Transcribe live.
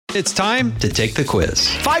It's time to take the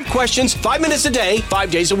quiz. 5 questions, 5 minutes a day,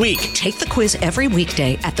 5 days a week. Take the quiz every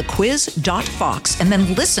weekday at thequiz.fox and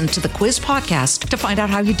then listen to the quiz podcast to find out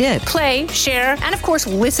how you did. Play, share, and of course,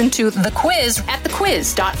 listen to the quiz at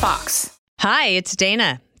thequiz.fox. Hi, it's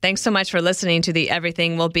Dana. Thanks so much for listening to the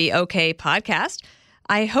Everything Will Be Okay podcast.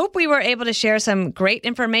 I hope we were able to share some great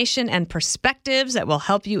information and perspectives that will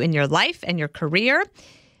help you in your life and your career.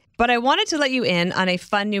 But I wanted to let you in on a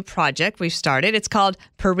fun new project we've started. It's called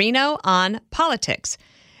Perino on Politics.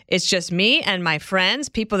 It's just me and my friends,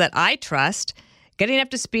 people that I trust, getting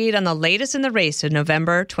up to speed on the latest in the race in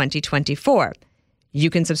November 2024.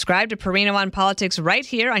 You can subscribe to Perino on Politics right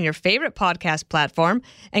here on your favorite podcast platform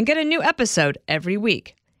and get a new episode every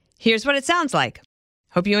week. Here's what it sounds like.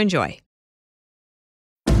 Hope you enjoy.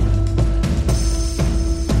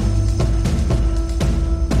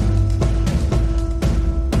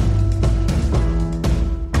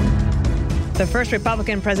 The first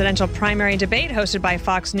Republican presidential primary debate hosted by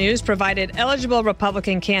Fox News provided eligible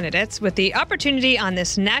Republican candidates with the opportunity on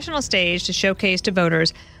this national stage to showcase to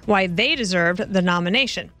voters why they deserved the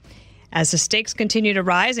nomination. As the stakes continue to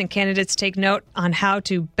rise and candidates take note on how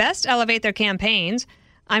to best elevate their campaigns,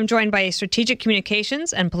 I'm joined by a strategic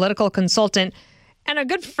communications and political consultant and a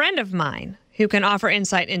good friend of mine who can offer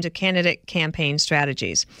insight into candidate campaign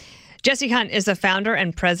strategies. Jesse Hunt is the founder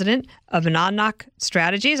and president of Monadnock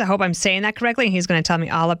Strategies. I hope I'm saying that correctly. He's going to tell me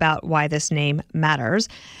all about why this name matters.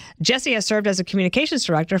 Jesse has served as a communications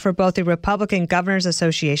director for both the Republican Governors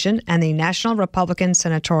Association and the National Republican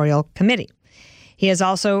Senatorial Committee. He has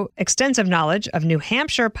also extensive knowledge of New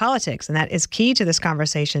Hampshire politics, and that is key to this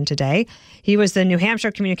conversation today. He was the New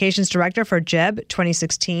Hampshire Communications Director for JEB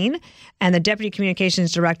 2016 and the Deputy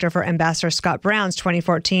Communications Director for Ambassador Scott Brown's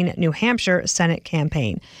 2014 New Hampshire Senate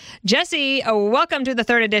campaign. Jesse, welcome to the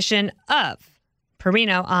third edition of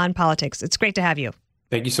Perino on Politics. It's great to have you.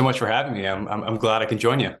 Thank you so much for having me. I'm glad I can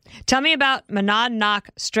join you. Tell me about Monadnock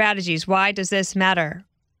Strategies. Why does this matter?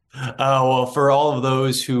 Well, for all of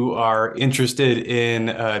those who are interested in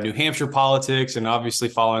New Hampshire politics and obviously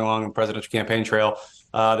following along the presidential campaign trail,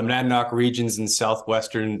 the Monadnock regions in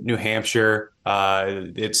southwestern New Hampshire,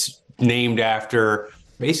 it's named after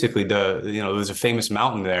basically there's a famous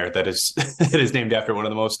mountain there that is that is named after one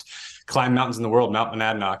of the most climbed mountains in the world, Mount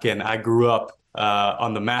Monadnock. And I grew up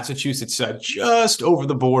on the Massachusetts side, just over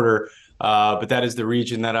the border, but that is the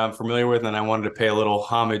region that I'm familiar with, and I wanted to pay a little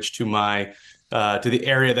homage to to the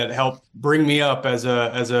area that helped bring me up as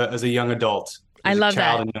a young adult. I love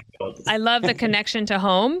that. I love the connection to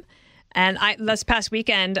home. And this past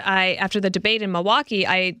weekend, after the debate in Milwaukee,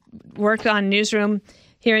 I worked on Newsroom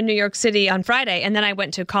here in New York City on Friday, and then I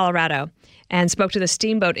went to Colorado and spoke to the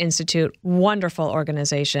Steamboat Institute. Wonderful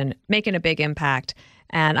organization, making a big impact.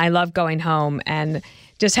 And I love going home and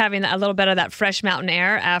just having a little bit of that fresh mountain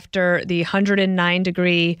air after the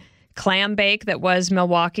 109-degree clam bake that was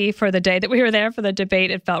Milwaukee for the day that we were there for the debate.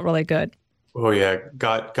 It felt really good. Oh, yeah.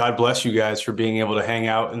 God bless you guys for being able to hang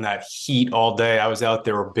out in that heat all day. I was out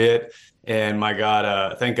there a bit, and my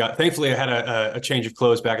God, thankfully I had a change of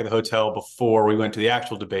clothes back at the hotel before we went to the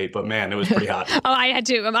actual debate, but man, it was pretty hot. Oh, I had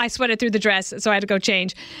to. I sweated through the dress, so I had to go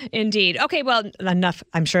change. Indeed. Okay, well, enough.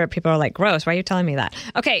 I'm sure people are like, gross. Why are you telling me that?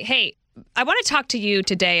 Okay, hey, I want to talk to you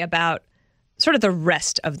today about sort of the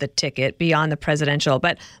rest of the ticket beyond the presidential.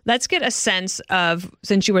 But let's get a sense of,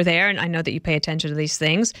 since you were there, and I know that you pay attention to these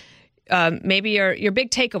things, maybe your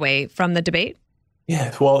big takeaway from the debate.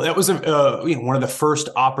 Yeah, well, that was one of the first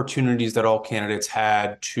opportunities that all candidates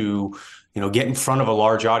had to, get in front of a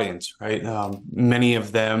large audience, right? Many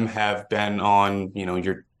of them have been on,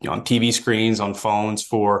 on TV screens, on phones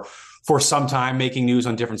for some time, making news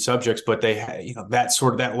on different subjects, but they,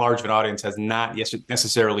 that large of an audience has not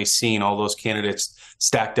necessarily seen all those candidates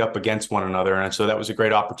stacked up against one another. And so that was a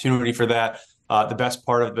great opportunity for that. The best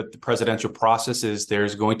part of the presidential process is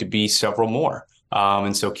there's going to be several more.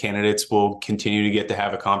 And so candidates will continue to get to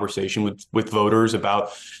have a conversation with voters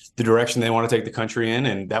about the direction they want to take the country in.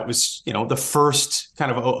 And that was, the first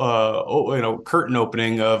kind of, curtain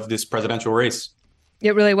opening of this presidential race.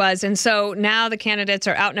 It really was. And so now the candidates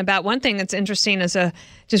are out and about. One thing that's interesting is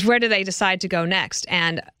just where do they decide to go next?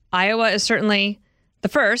 And Iowa is certainly the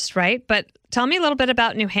first, right? But tell me a little bit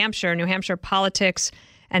about New Hampshire politics,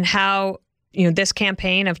 and how this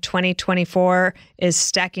campaign of 2024 is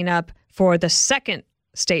stacking up for the second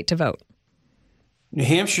state to vote. New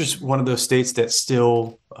Hampshire's one of those states that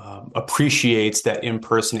still appreciates that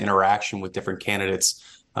in-person interaction with different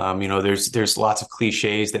candidates. There's lots of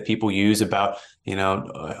cliches that people use about,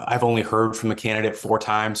 I've only heard from a candidate 4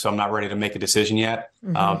 times, so I'm not ready to make a decision yet.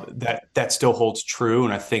 That still holds true.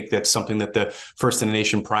 And I think that's something that the First in the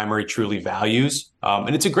Nation primary truly values.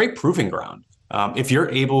 And it's a great proving ground. If you're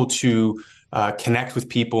able to connect with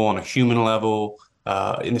people on a human level,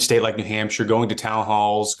 in a state like New Hampshire, going to town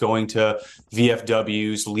halls, going to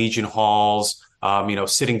VFWs, Legion halls,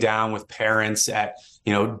 sitting down with parents at,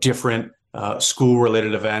 different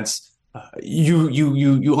school-related events,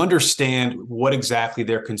 you understand what exactly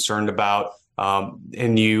they're concerned about,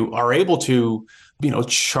 and you are able to,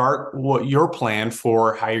 chart what your plan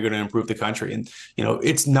for how you're going to improve the country. And,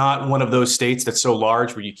 it's not one of those states that's so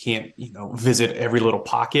large where you can't, visit every little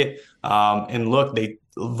pocket. And look,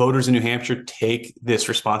 voters in New Hampshire take this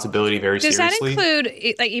responsibility very seriously. Does that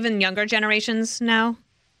include like even younger generations now?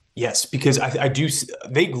 Yes, because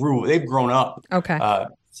they've grown up. Okay.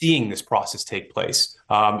 Seeing this process take place.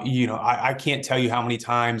 I can't tell you how many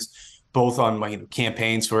times, both on my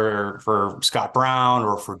campaigns for Scott Brown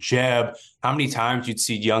or for Jeb, how many times you'd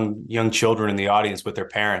see young children in the audience with their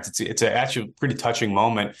parents. It's actually a pretty touching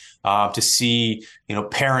moment to see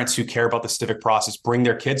parents who care about the civic process bring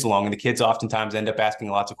their kids along, and the kids oftentimes end up asking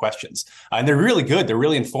lots of questions, and they're really good. They're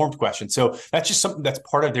really informed questions. So that's just something that's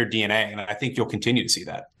part of their DNA, and I think you'll continue to see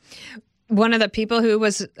that. One of the people who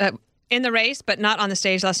was in the race but not on the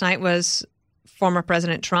stage last night was former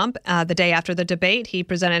President Trump. The day after the debate, he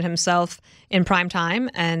presented himself in prime time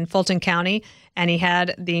in Fulton County, and he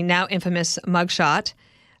had the now infamous mugshot.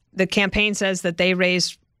 The campaign says that they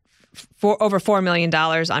raised over $4 million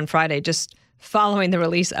on Friday just following the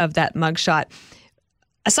release of that mugshot.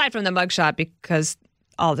 Aside from the mugshot, because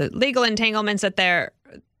all the legal entanglements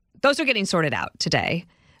those are getting sorted out today.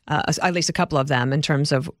 At least a couple of them in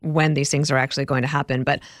terms of when these things are actually going to happen.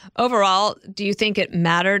 But overall, do you think it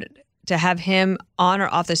mattered to have him on or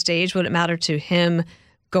off the stage? Would it matter to him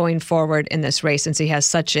going forward in this race since he has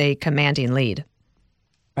such a commanding lead?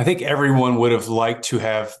 I think everyone would have liked to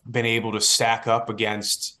have been able to stack up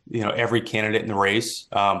against, every candidate in the race,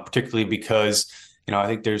 particularly because, I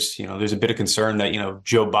think there's a bit of concern that,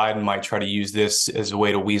 Joe Biden might try to use this as a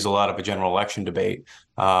way to weasel out of a general election debate.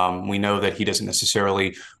 We know that he doesn't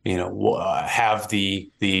necessarily, have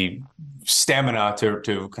the stamina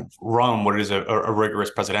to kind of run what is a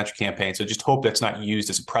rigorous presidential campaign. So just hope that's not used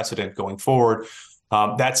as a precedent going forward.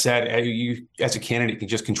 That said, you as a candidate can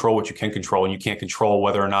just control what you can control, and you can't control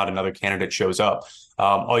whether or not another candidate shows up.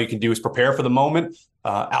 All you can do is prepare for the moment,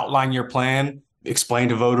 outline your plan, explain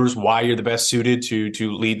to voters why you're the best suited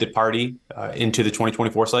to lead the party into the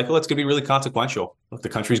 2024 cycle. It's going to be really consequential. Look, the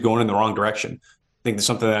country's going in the wrong direction. I think there's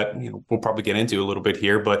something that we'll probably get into a little bit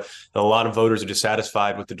here, but a lot of voters are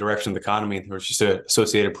dissatisfied with the direction of the economy. There was just an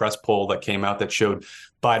Associated Press poll that came out that showed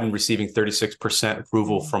Biden receiving 36%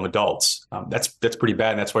 approval from adults. That's pretty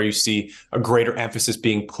bad, and that's why you see a greater emphasis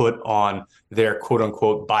being put on their quote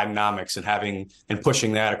unquote Bidenomics and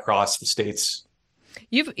pushing that across the states.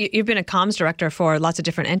 You've been a comms director for lots of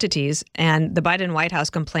different entities, and the Biden White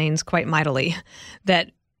House complains quite mightily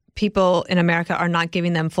that people in America are not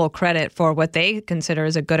giving them full credit for what they consider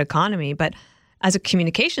as a good economy. But as a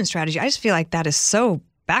communication strategy, I just feel like that is so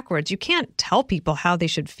backwards. You can't tell people how they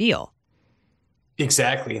should feel.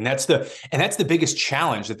 Exactly. And that's the biggest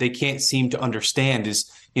challenge that they can't seem to understand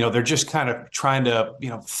is, they're just kind of trying to,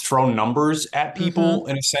 throw numbers at people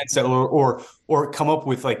in a sense that, or come up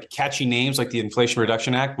with like catchy names like the Inflation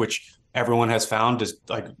Reduction Act, which everyone has found is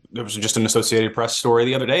like, there was just an Associated Press story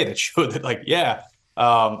the other day that showed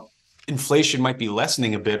that inflation might be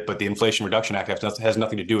lessening a bit, but the Inflation Reduction Act has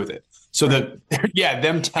nothing to do with it. So them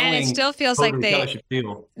telling, and it still feels like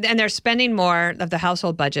and they're spending more of the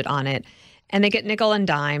household budget on it, and they get nickel and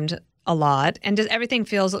dimed a lot, and everything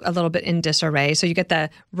feels a little bit in disarray. So you get the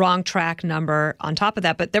wrong track number on top of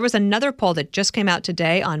that. But there was another poll that just came out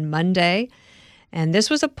today on Monday, and this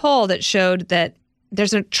was a poll that showed that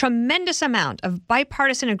there's a tremendous amount of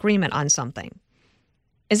bipartisan agreement on something.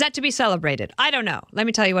 Is that to be celebrated? I don't know. Let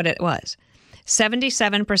me tell you what it was.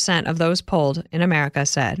 77% of those polled in America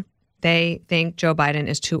said they think Joe Biden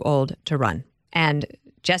is too old to run. And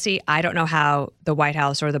Jesse, I don't know how the White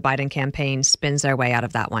House or the Biden campaign spins their way out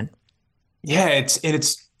of that one. Yeah,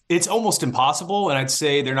 it's almost impossible. And I'd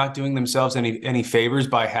say they're not doing themselves any favors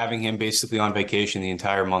by having him basically on vacation the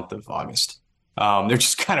entire month of August. They're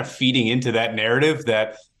just kind of feeding into that narrative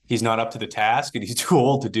that he's not up to the task and he's too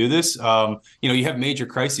old to do this. You have major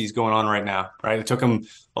crises going on right now, right? It took him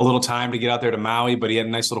a little time to get out there to Maui, but he had a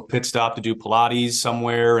nice little pit stop to do Pilates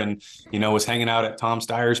somewhere and, was hanging out at Tom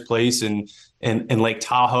Steyer's place in Lake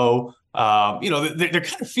Tahoe. they're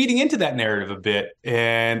kind of feeding into that narrative a bit.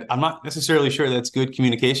 And I'm not necessarily sure that's good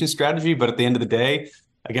communication strategy, but at the end of the day,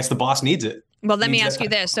 I guess the boss needs it. Well, let me ask you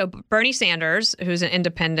this. So Bernie Sanders, who's an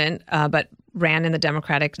independent, but ran in the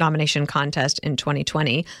Democratic nomination contest in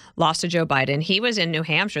 2020, lost to Joe Biden. He was in New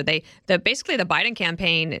Hampshire. Basically the Biden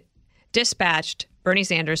campaign dispatched Bernie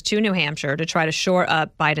Sanders to New Hampshire to try to shore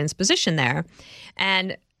up Biden's position there.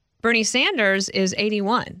 And Bernie Sanders is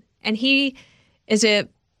 81. And he is I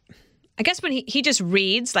guess when he just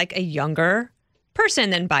reads like a younger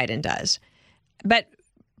person than Biden does. But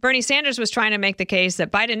Bernie Sanders was trying to make the case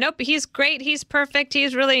that Biden, nope, he's great, he's perfect,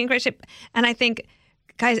 he's really in great shape. And I think,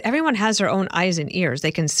 guys, everyone has their own eyes and ears.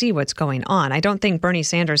 They can see what's going on. I don't think Bernie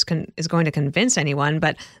Sanders is going to convince anyone,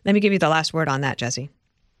 but let me give you the last word on that, Jesse.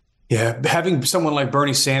 Yeah, having someone like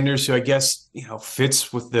Bernie Sanders, who I guess,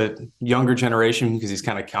 fits with the younger generation because he's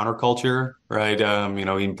kind of counterculture, right?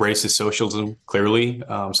 He embraces socialism, clearly.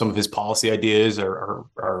 Some of his policy ideas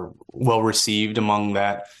are well received among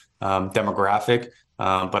that demographic.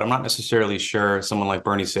 But I'm not necessarily sure someone like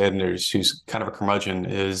Bernie Sanders, who's kind of a curmudgeon,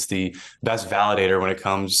 is the best validator when it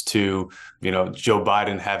comes to, Joe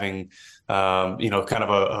Biden having, kind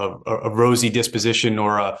of a rosy disposition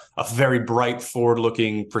or a very bright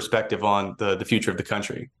forward-looking perspective on the future of the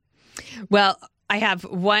country. Well, I have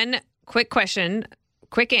one quick question,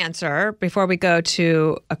 quick answer before we go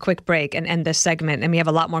to a quick break and end this segment. And we have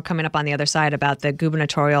a lot more coming up on the other side about the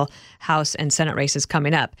gubernatorial House and Senate races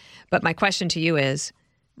coming up. But my question to you is,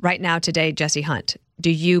 right now, today, Jesse Hunt,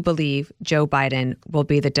 do you believe Joe Biden will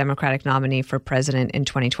be the Democratic nominee for president in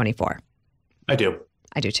 2024? I do.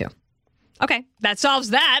 I do too. Okay, that solves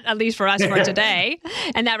that, at least for us for today.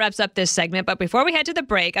 And that wraps up this segment. But before we head to the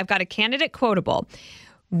break, I've got a candidate quotable.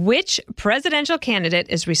 Which presidential candidate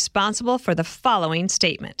is responsible for the following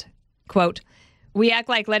statement? Quote, "We act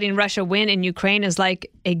like letting Russia win in Ukraine is like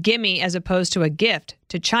a gimme as opposed to a gift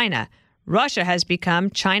to China. Russia has become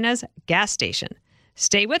China's gas station."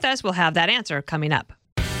 Stay with us. We'll have that answer coming up.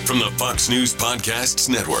 From the Fox News Podcasts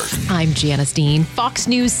Network. I'm Janice Dean, Fox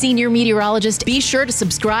News senior meteorologist. Be sure to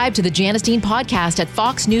subscribe to the Janice Dean podcast at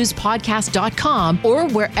foxnewspodcast.com or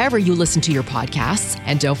wherever you listen to your podcasts.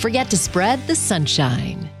 And don't forget to spread the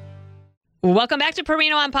sunshine. Welcome back to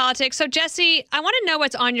Perino on Politics. So, Jesse, I want to know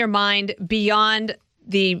what's on your mind beyond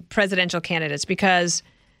the presidential candidates, because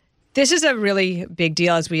this is a really big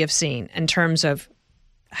deal, as we have seen, in terms of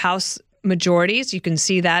House majorities. You can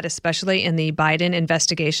see that especially in the Biden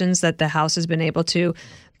investigations that the House has been able to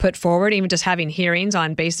put forward, even just having hearings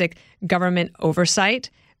on basic government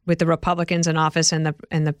oversight with the Republicans in office and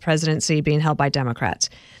the presidency being held by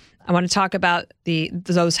Democrats. I want to talk about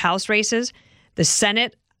those House races. The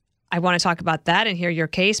Senate, I want to talk about that and hear your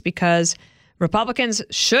case, because Republicans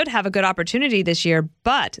should have a good opportunity this year,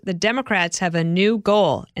 but the Democrats have a new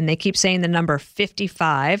goal, and they keep saying the number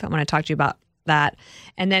 55. I want to talk to you about that.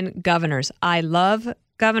 And then governors. I love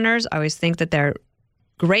governors. I always think that they're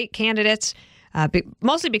great candidates,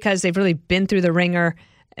 mostly because they've really been through the ringer.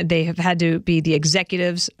 They have had to be the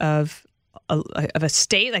executives of a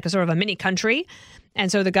state, like a sort of a mini country.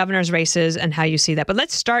 And so the governor's races and how you see that. But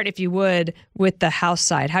let's start, if you would, with the House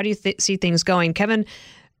side. How do you see things going? Kevin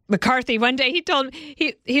McCarthy, one day he told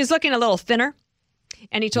me he's looking a little thinner.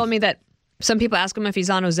 And he told me that some people ask him if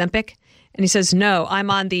he's on Ozempic. And he says, no, I'm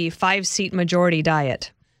on the 5-seat majority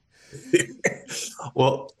diet.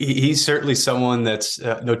 Well, he's certainly someone that's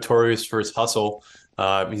notorious for his hustle.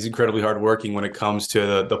 He's incredibly hardworking when it comes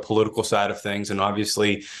to the political side of things. And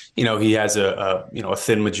obviously, he has a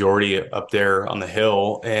thin majority up there on the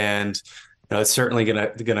Hill. And it's certainly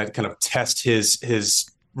going to kind of test his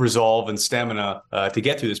resolve and stamina to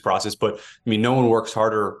get through this process. But I mean, no one works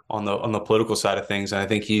harder on the political side of things. And I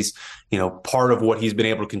think he's, part of what he's been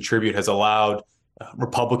able to contribute has allowed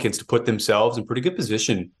Republicans to put themselves in pretty good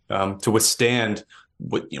position to withstand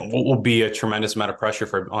what will be a tremendous amount of pressure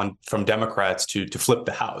from Democrats to flip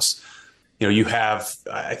the House. You have,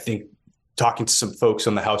 I think, talking to some folks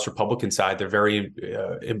on the House Republican side, they're very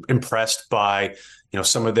impressed by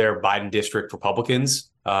some of their Biden district Republicans.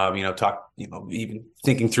 Even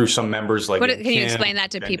thinking through some members like. Can you explain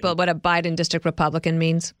that to people? What a Biden district Republican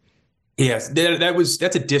means? Yes,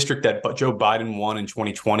 that's a district that Joe Biden won in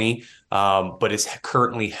 2020, but is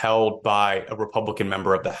currently held by a Republican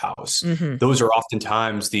member of the House. Mm-hmm. Those are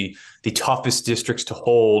oftentimes the toughest districts to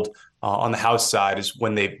hold on the House side, is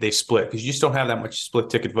when they split, because you just don't have that much split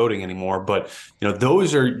ticket voting anymore. But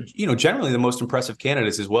those are generally the most impressive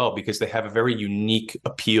candidates as well, because they have a very unique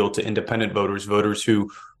appeal to independent voters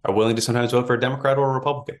who are willing to sometimes vote for a Democrat or a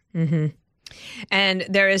Republican. Mm-hmm. And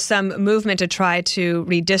there is some movement to try to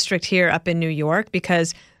redistrict here up in New York,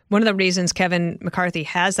 because One of the reasons Kevin McCarthy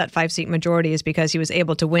has that 5-seat majority is because he was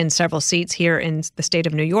able to win several seats here in the state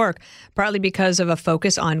of New York, partly because of a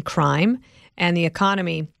focus on crime and the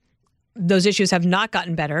economy. Those issues have not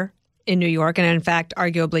gotten better in New York. And in fact,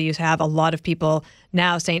 arguably, you have a lot of people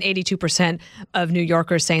now saying 82% of New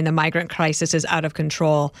Yorkers saying the migrant crisis is out of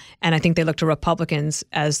control. And I think they look to Republicans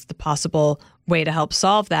as the possible way to help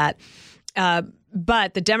solve that.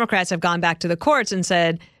 But the Democrats have gone back to the courts and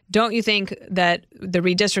said, don't you think that the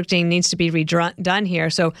redistricting needs to be redone here?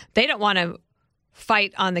 So they don't want to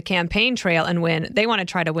fight on the campaign trail and win. They want to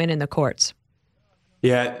try to win in the courts.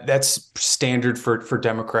 Yeah, that's standard for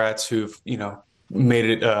Democrats who've,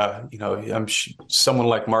 made it, someone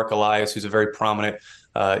like Mark Elias, who's a very prominent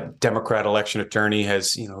Democrat election attorney,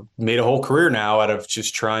 has, made a whole career now out of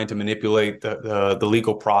just trying to manipulate the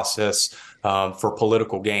legal process for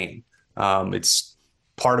political gain. It's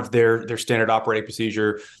part of their standard operating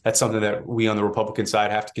procedure. That's something that we on the Republican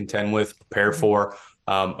side have to contend with, prepare for.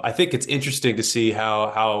 I think it's interesting to see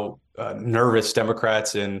how nervous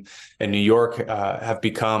Democrats in New York have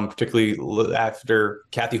become, particularly after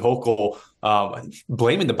Kathy Hochul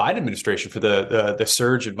blaming the Biden administration for the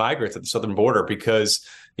surge in migrants at the southern border, because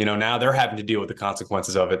now they're having to deal with the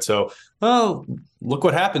consequences of it. So, look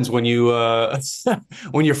what happens when you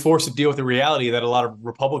when you're forced to deal with the reality that a lot of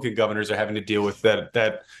Republican governors are having to deal with,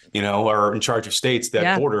 that are in charge of states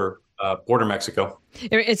that border Mexico.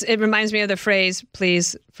 It reminds me of the phrase,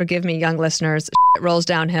 please forgive me, young listeners, it rolls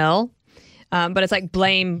downhill. But it's like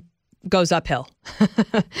blame goes uphill.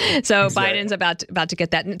 So exactly. Biden's about to get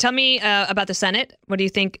that. Tell me about the Senate. What do you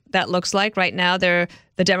think that looks like right now? The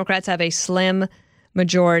Democrats have a slim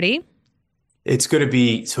majority. It's going to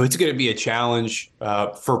be a challenge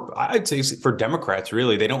I'd say for Democrats,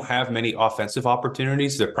 really. They don't have many offensive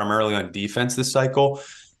opportunities. They're primarily on defense this cycle.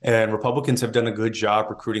 And Republicans have done a good job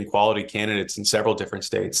recruiting quality candidates in several different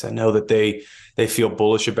states. I know that they feel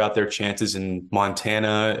bullish about their chances in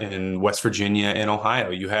Montana and West Virginia and Ohio.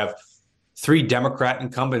 You have 3 Democrat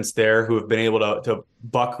incumbents there who have been able to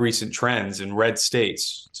buck recent trends in red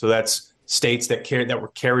states. So that's states that were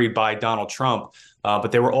carried by Donald Trump,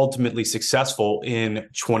 but they were ultimately successful in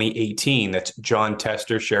 2018. That's John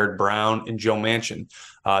Tester, Sherrod Brown, and Joe Manchin.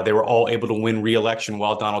 They were all able to win re-election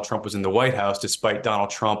while Donald Trump was in the White House, despite Donald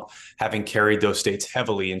Trump having carried those states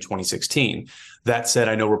heavily in 2016. That said,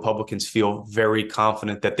 I know Republicans feel very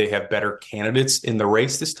confident that they have better candidates in the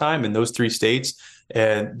race this time in those 3 states.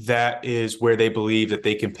 And that is where they believe that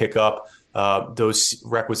they can pick up those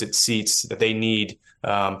requisite seats that they need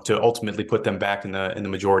to ultimately put them back in the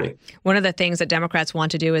majority. One of the things that Democrats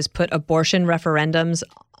want to do is put abortion referendums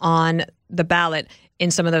on the ballot in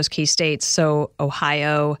some of those key states. So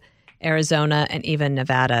Ohio, Arizona, and even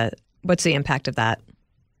Nevada. What's the impact of that?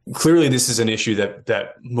 Clearly, this is an issue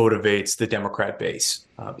that motivates the Democrat base.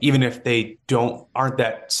 Even if they aren't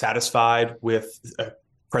that satisfied with a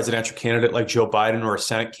presidential candidate like Joe Biden or a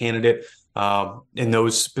Senate candidate in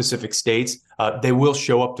those specific states, they will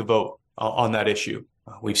show up to vote on that issue.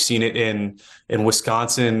 We've seen it in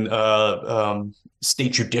Wisconsin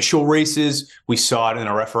state judicial races. We saw it in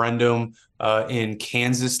a referendum in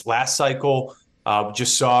Kansas last cycle.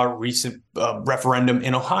 Just saw a recent referendum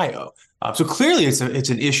in Ohio. So clearly, it's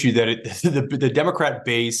an issue that the Democrat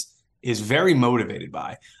base is very motivated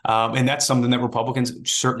by, and that's something that Republicans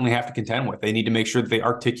certainly have to contend with. They need to make sure that they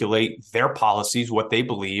articulate their policies, what they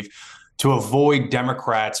believe, to avoid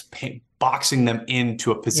Democrats boxing them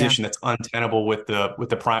into a position that's untenable with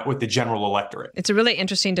the general electorate. It's a really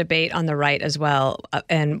interesting debate on the right as well,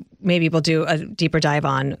 and maybe we'll do a deeper dive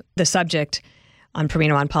on the subject on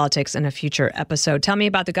Perino on Politics in a future episode. Tell me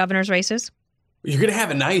about the governor's races. You're going to have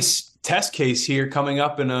a nice test case here coming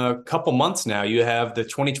up in a couple months now. You have the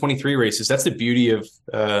 2023 races. That's the beauty of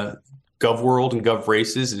GovWorld and Gov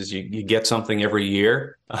races, is you get something every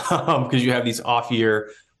year because you have these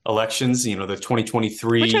off-year elections, the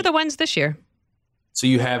 2023. Which are the ones this year? So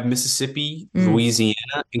you have Mississippi,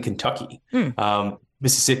 Louisiana, and Kentucky.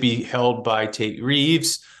 Mississippi held by Tate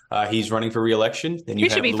Reeves. He's running for re-election. Then he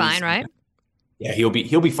should be fine, right? Yeah, he'll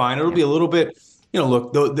be fine. It'll be a little bit,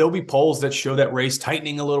 look, there'll be polls that show that race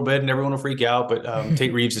tightening a little bit and everyone will freak out. But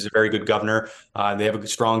Tate Reeves is a very good governor. They have a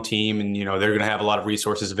strong team, and, they're going to have a lot of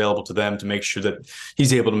resources available to them to make sure that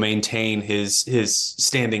he's able to maintain his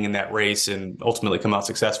standing in that race and ultimately come out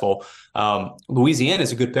successful. Louisiana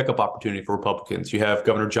is a good pickup opportunity for Republicans. You have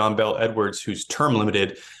Governor John Bel Edwards, who's term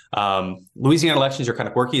limited. Louisiana elections are kind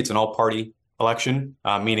of quirky. It's an all-party election,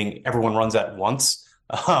 meaning everyone runs at once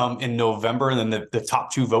in November, and then the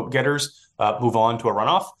top 2 vote getters move on to a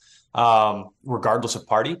runoff, regardless of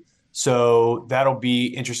party. So that'll be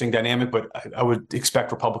interesting dynamic, but I would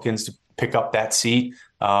expect Republicans to pick up that seat.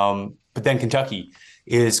 But then Kentucky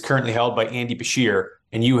is currently held by Andy Beshear,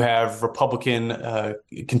 and you have Republican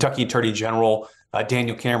Kentucky Attorney General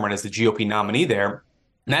Daniel Cameron as the GOP nominee there.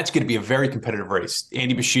 And that's going to be a very competitive race.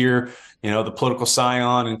 Andy Beshear, the political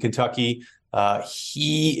scion in Kentucky,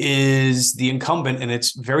 he is the incumbent, and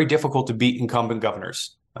it's very difficult to beat incumbent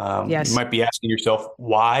governors. Yes. You might be asking yourself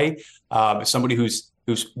why. As somebody who's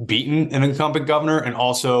beaten an incumbent governor and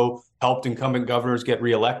also helped incumbent governors get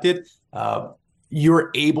reelected,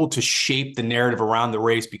 you're able to shape the narrative around the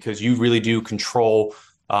race because you really do control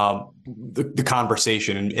the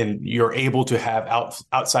conversation, and you're able to have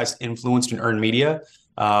outsized influence and earn media.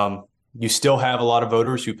 You still have a lot of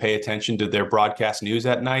voters who pay attention to their broadcast news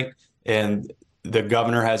at night, and the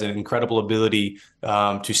governor has an incredible ability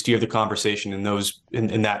to steer the conversation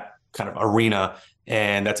in that kind of arena,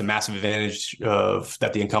 and that's a massive advantage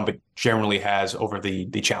that the incumbent generally has over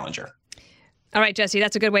the challenger. All right, Jesse,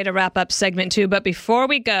 that's a good way to wrap up segment 2. But before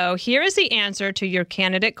we go, here is the answer to your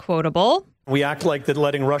candidate quotable. We act like that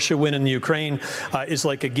letting Russia win in the Ukraine is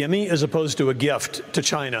like a gimme as opposed to a gift to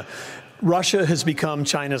China. Russia has become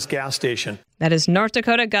China's gas station. That is North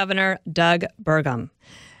Dakota Governor Doug Burgum.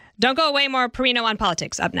 Don't go away, more Perino on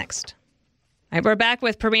Politics up next. All right, we're back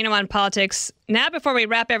with Perino on Politics. Now, before we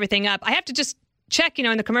wrap everything up, I have to just check,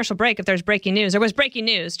 in the commercial break if there's breaking news. There was breaking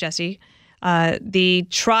news, Jesse. The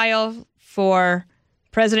trial for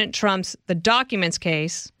President Trump's The Documents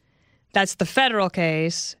case, that's the federal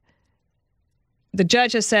case. The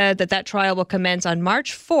judge has said that trial will commence on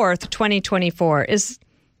March 4th, 2024. Is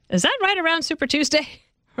that right around Super Tuesday?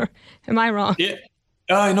 Or am I wrong? Yeah.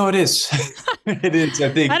 No, it is. It is, I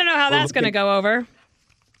think. I don't know how that's going to go over.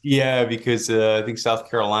 Yeah, because I think South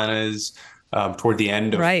Carolina is toward the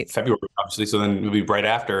end of February, obviously, so then it'll be right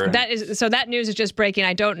after. That news is just breaking.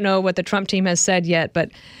 I don't know what the Trump team has said yet,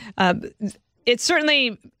 but it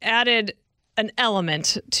certainly added an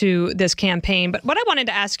element to this campaign. But what I wanted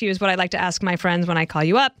to ask you is what I like to ask my friends when I call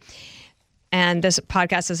you up. And this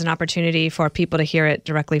podcast is an opportunity for people to hear it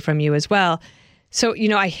directly from you as well. So,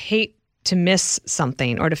 I hate to miss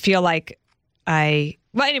something or to feel like I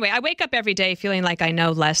wake up every day feeling like I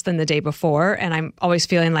know less than the day before. And I'm always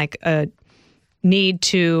feeling like a need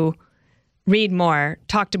to read more,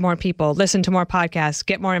 talk to more people, listen to more podcasts,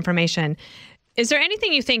 get more information. Is there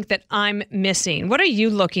anything you think that I'm missing? What are you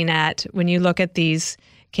looking at when you look at these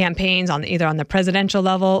campaigns either on the presidential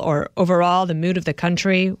level or overall the mood of the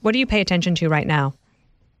country? What do you pay attention to right now?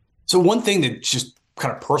 So one thing that's just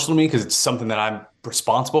kind of personal to me, because it's something that I'm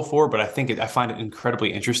responsible for, but I find it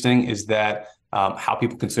incredibly interesting, is that how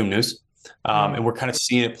people consume news. And we're kind of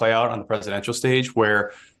seeing it play out on the presidential stage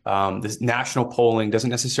where this national polling doesn't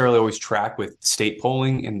necessarily always track with state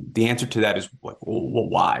polling. And the answer to that is like, well,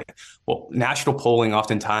 why? Well, national polling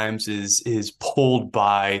oftentimes is pulled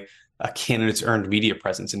by a candidate's earned media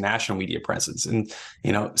presence and national media presence, and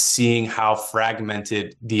seeing how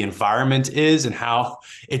fragmented the environment is and how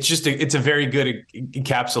it's a very good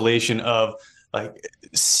encapsulation of like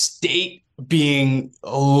state being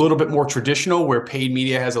a little bit more traditional, where paid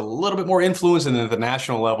media has a little bit more influence, and then at the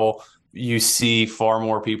national level you see far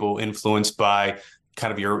more people influenced by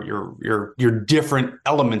kind of your different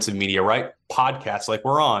elements of media, right? Podcasts like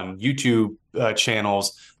we're on, YouTube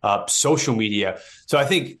channels, social media. So I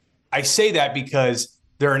think I say that because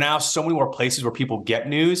there are now so many more places where people get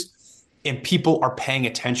news, and people are paying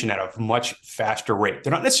attention at a much faster rate.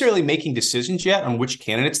 They're not necessarily making decisions yet on which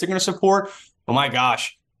candidates they're going to support. Oh my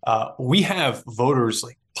gosh, we have voters,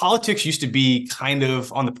 like politics used to be kind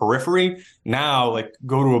of on the periphery. Now, like,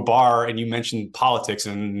 go to a bar and you mention politics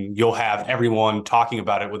and you'll have everyone talking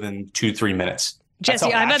about it within 2-3 minutes.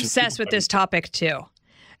 Jesse, I'm obsessed with this topic too.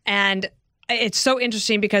 And it's so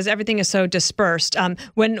interesting because everything is so dispersed.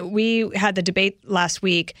 When we had the debate last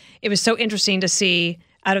week, it was so interesting to see,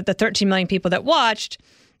 out of the 13 million people that watched,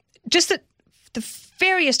 just the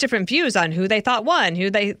various different views on who they thought won, who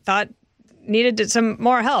they thought needed some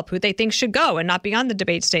more help, who they think should go and not be on the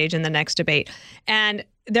debate stage in the next debate. And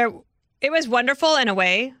it was wonderful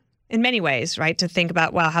in many ways, right, to think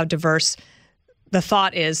about, wow, how diverse the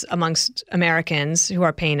thought is amongst Americans who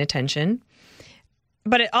are paying attention.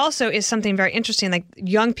 But it also is something very interesting, like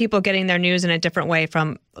young people getting their news in a different way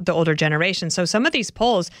from the older generation. So some of these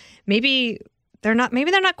polls, maybe they're not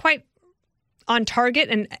quite on target,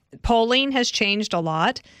 and polling has changed a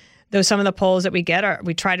lot. Though some of the polls that we get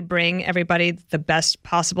we try to bring everybody the best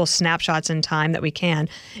possible snapshots in time that we can.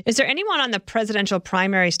 Is there anyone on the presidential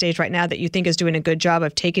primary stage right now that you think is doing a good job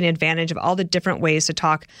of taking advantage of all the different ways to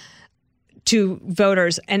talk to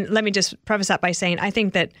voters? And let me just preface that by saying, I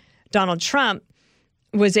think that Donald Trump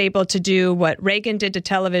was able to do what Reagan did to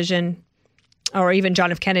television, or even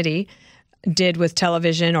John F. Kennedy did with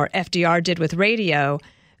television, or FDR did with radio,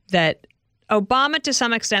 that Obama to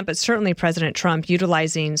some extent, but certainly President Trump,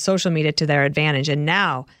 utilizing social media to their advantage. And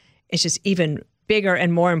now it's just even bigger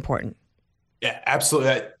and more important. Yeah,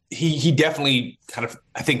 absolutely. He definitely kind of,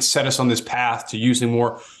 I think, set us on this path to using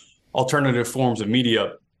more alternative forms of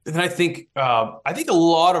media. And I think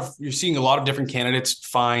you're seeing a lot of different candidates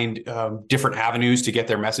find different avenues to get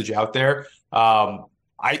their message out there.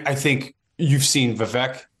 I think you've seen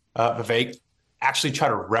Vivek actually try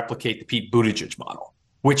to replicate the Pete Buttigieg model,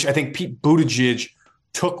 which I think Pete Buttigieg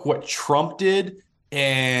took what Trump did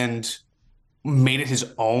and made it his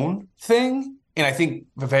own thing. And I think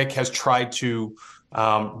Vivek has tried to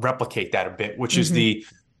replicate that a bit, which is the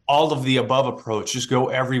all of the above approach. Just go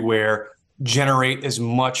everywhere, generate as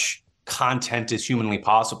much content as humanly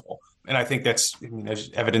possible. And I think that's as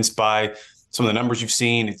evidenced by some of the numbers you've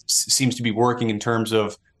seen. It seems to be working in terms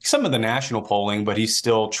of some of the national polling, but he's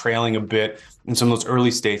still trailing a bit in some of those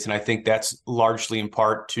early states. And I think that's largely in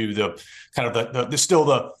part to the kind of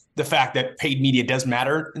the fact that paid media does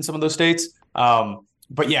matter in some of those states.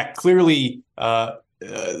 But yeah, clearly I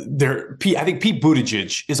think Pete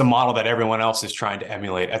Buttigieg is a model that everyone else is trying to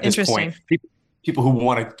emulate at this point. People who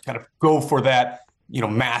want to kind of go for that,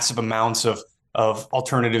 massive amounts of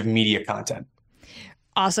alternative media content.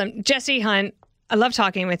 Awesome. Jesse Hunt, I love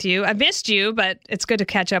talking with you. I missed you, but it's good to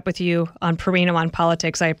catch up with you on Perino on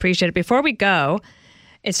Politics. I appreciate it. Before we go,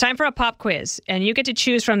 it's time for a pop quiz, and you get to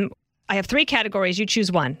choose from, I have 3 categories. You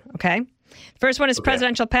choose one, okay? First one is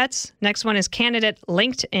presidential pets. Next one is candidate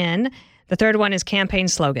LinkedIn. The third one is campaign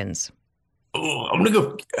slogans. Oh, I'm going to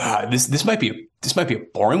go, this might be a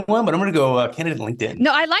boring one, but I'm going to go candidate LinkedIn.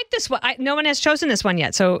 No, I like this one. No one has chosen this one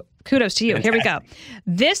yet, so kudos to you. Fantastic. Here we go.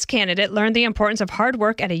 This candidate learned the importance of hard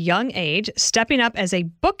work at a young age, stepping up as a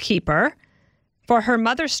bookkeeper for her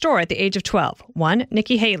mother's store at the age of 12. 1,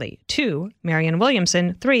 Nikki Haley. 2, Marianne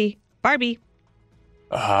Williamson. 3, Barbie.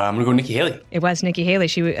 I'm going to go Nikki Haley. It was Nikki Haley.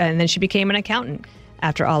 And then she became an accountant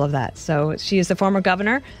after all of that. So she is the former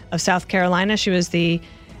governor of South Carolina. She was the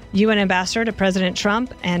UN ambassador to President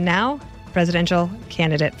Trump, and now presidential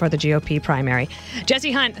candidate for the GOP primary.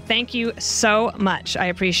 Jesse Hunt, thank you so much. I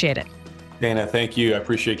appreciate it. Dana, thank you. I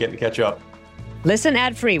appreciate getting to catch up. Listen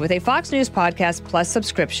ad-free with a Fox News Podcast Plus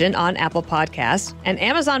subscription on Apple Podcasts, and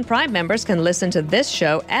Amazon Prime members can listen to this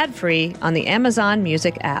show ad-free on the Amazon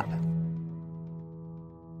Music app.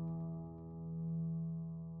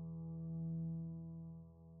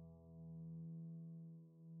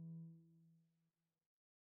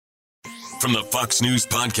 From the Fox News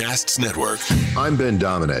Podcasts Network. I'm Ben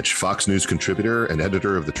Domenech, Fox News contributor and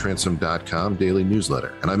editor of the Transom.com daily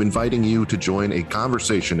newsletter, and I'm inviting you to join a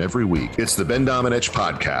conversation every week. It's the Ben Domenech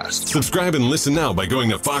Podcast. Subscribe and listen now by going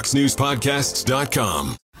to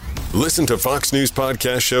foxnewspodcasts.com. Listen to Fox News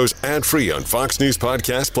Podcast shows ad-free on Fox News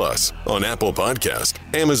Podcast Plus, on Apple Podcast,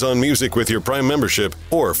 Amazon Music with your Prime membership,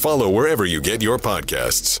 or follow wherever you get your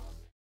podcasts.